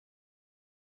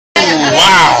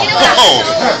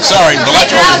Sorry, the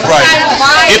lights are always bright.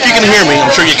 If you can hear me, I'm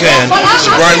sure you can. This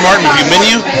is Brian Martin, Review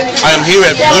Menu. I am here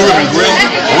at Blue Ribbon Grill.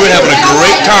 We're having a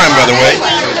great time, by the way.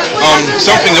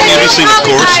 Something that needs to be seen, of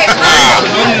course.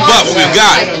 But what we've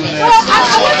got,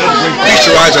 feast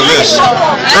your eyes on this.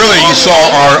 Earlier you saw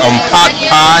our pot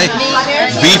pie,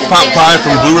 beef pot pie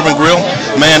from Blue Ribbon Grill.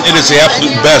 Man, it is the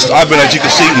absolute best. I've been, as you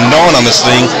can see, gnawing on this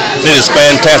thing. It is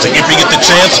fantastic. If you get the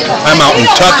chance, I'm out in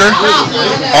Tucker,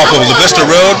 off of La Vista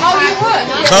Road.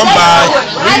 Come by,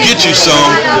 get you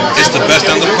some. It's the best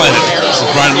on the planet. This is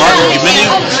Brian Martin, Review Menu,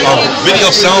 video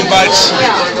sound bites.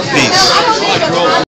 Peace.